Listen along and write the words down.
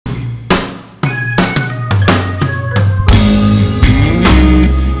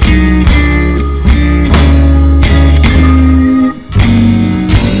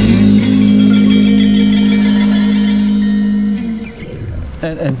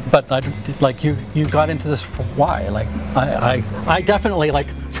but like you got into this for why? Like I definitely, like,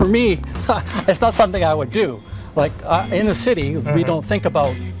 for me, it's not something I would do. Like in the city, we don't think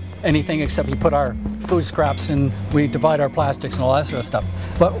about anything except we put our food scraps and we divide our plastics and all that sort of stuff.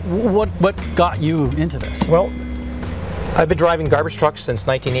 But what got you into this? Well, I've been driving garbage trucks since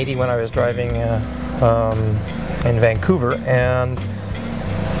 1980 when I was driving in Vancouver, and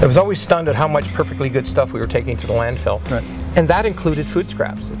I was always stunned at how much perfectly good stuff we were taking to the landfill. Right. And that included food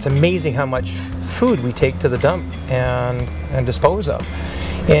scraps. It's amazing how much food we take to the dump and dispose of.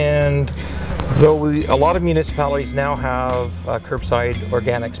 And though a lot of municipalities now have curbside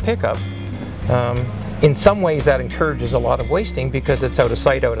organics pickup, in some ways that encourages a lot of wasting because it's out of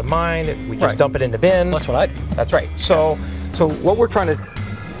sight, out of mind. We just dump it in the bin. That's what I do. That's right. So what we're trying to,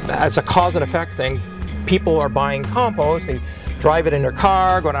 as a cause and effect thing, people are buying compost. They drive it in their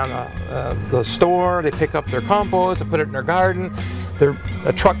car, go down to the store, they pick up their compost and put it in their garden.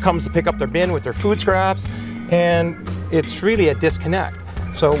 A truck comes to pick up their bin with their food scraps, and it's really a disconnect.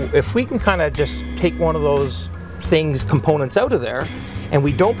 So if we can kind of just take one of those components out of there, and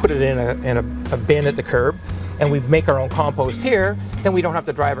we don't put it in a bin at the curb, and we make our own compost here, then we don't have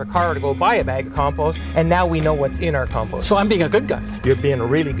to drive our car to go buy a bag of compost, and now we know what's in our compost. So I'm being a good guy. You're being a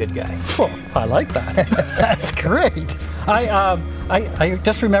really good guy. Oh, I like that. That's great. I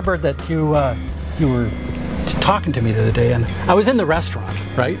just remembered that you were talking to me the other day, and I was in the restaurant,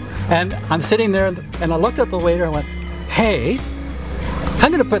 right? And I'm sitting there, and I looked at the waiter and went, "Hey,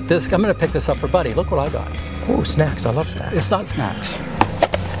 I'm gonna pick this up for Buddy. Look what I got." Oh, snacks! I love snacks. It's not snacks.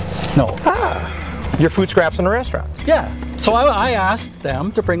 No. Your food scraps in a restaurant. Yeah. So I asked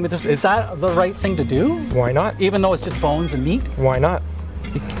them to bring me this. Is that the right thing to do? Why not? Even though it's just bones and meat? Why not?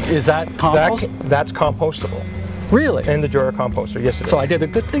 Is that compost? That's compostable. Really? In the Jura composter, yes it is. So I did a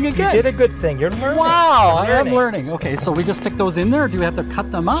good thing again. You did a good thing. You're learning. Wow, I am learning. Okay, so we just stick those in there, or do we have to cut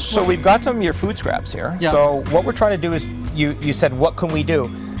them up? So we've got some of your food scraps here. Yeah. So what we're trying to do is, you said, what can we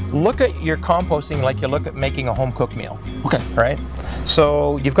do? Look at your composting like you look at making a home-cooked meal. Okay. Right?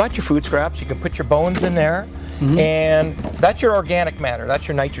 So you've got your food scraps, you can put your bones in there, and that's your organic matter, that's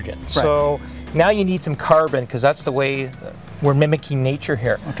your nitrogen. Right. So now you need some carbon, because that's the way we're mimicking nature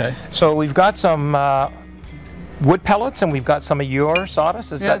here. Okay. So we've got some wood pellets, and we've got some of your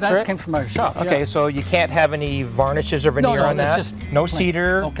sawdust. Is that correct? That came from our shop. Okay, yeah. So you can't have any varnishes or veneer on that? Just no plain.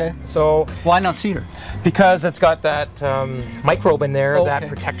 cedar? Okay. So why not cedar? Because it's got that microbe in there that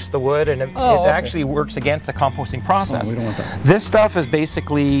protects the wood, and it actually works against the composting process. Oh, we don't want that. This stuff is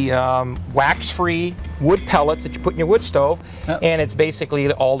basically wax-free wood pellets that you put in your wood stove, and it's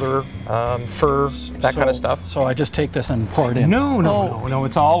basically alder, fir, that kind of stuff. So I just take this and pour it in? No,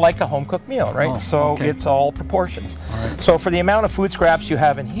 it's all like a home-cooked meal, right? It's all proportions. All right. So for the amount of food scraps you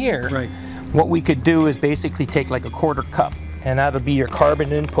have in here, right, what we could do is basically take like a 1/4 cup, and that'll be your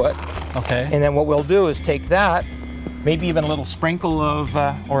carbon input. Okay. And then what we'll do is take that, maybe even a little sprinkle of,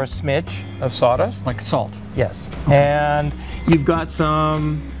 or a smidge of sawdust. Like salt? Yes. Okay. And you've got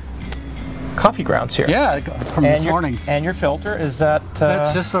some coffee grounds here. Yeah, from this morning. And your filter, is that...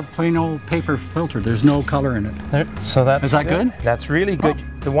 That's just a plain old paper filter. There's no color in it. So that's Is that good? That's really good.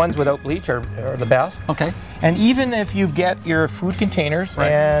 Oh. The ones without bleach are the best. Okay. And even if you get your food containers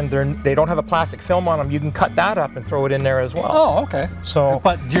and they don't have a plastic film on them, you can cut that up and throw it in there as well. Oh, okay. So,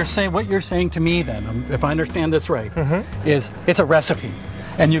 but what you're saying to me then, if I understand this right, is it's a recipe,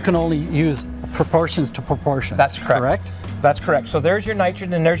 and you can only use proportions to proportions. That's correct. That's correct. So there's your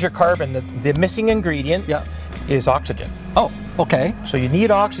nitrogen and there's your carbon. The missing ingredient is oxygen. Oh, okay. So you need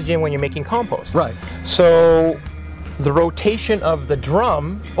oxygen when you're making compost. Right. So the rotation of the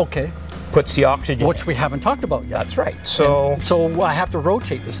drum puts the oxygen which we haven't talked about yet. That's right. So I have to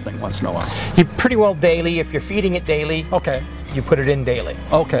rotate this thing once in a while. You pretty well daily. If you're feeding it daily, you put it in daily.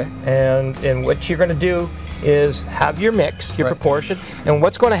 Okay. And what you're going to do is have your mix, your proportion, and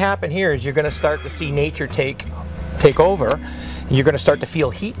what's going to happen here is you're going to start to see nature take over. You're going to start to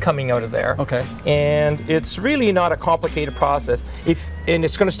feel heat coming out of there. Okay. And it's really not a complicated process. And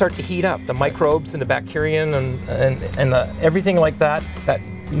it's going to start to heat up. The microbes and the bacteria and everything like that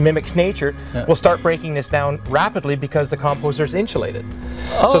mimics nature will start breaking this down rapidly because the composter is insulated.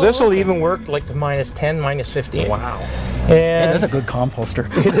 So this will even work like to -10, -15. Wow. And it is a good composter.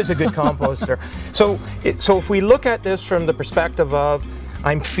 It is a good composter. So if we look at this from the perspective of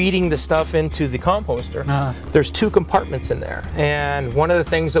I'm feeding the stuff into the composter, there's 2 compartments in there. And one of the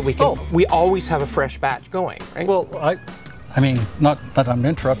things that we always have a fresh batch going, right? Well, I mean, not that I'm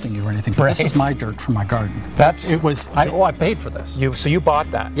interrupting you or anything, but this is my dirt from my garden. I paid for this. So you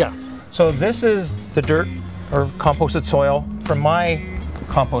bought that? Yes. So this is the dirt or composted soil from my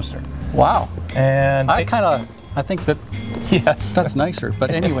composter. Wow. And I kind of I think that Yes. that's nicer.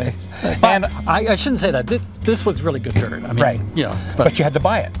 But anyway, and I shouldn't say that. This was really good dirt. I mean, Right. you know, But you had to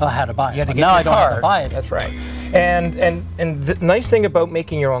buy it. I had to buy it. You had to But get now your I don't have to card. buy it. That's right. And the nice thing about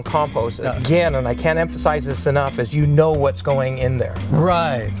making your own compost, again, and I can't emphasize this enough, is you know what's going in there.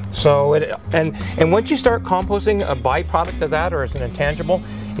 Right. So and once you start composting, a byproduct of that, or as an intangible,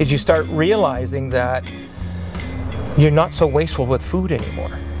 is you start realizing that you're not so wasteful with food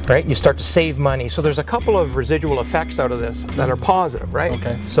anymore. Right? You start to save money. So there's a couple of residual effects out of this that are positive, right?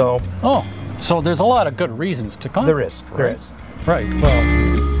 Okay. So Oh, so there's a lot of good reasons to compost. there is. Right.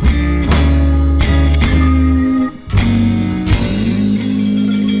 Well.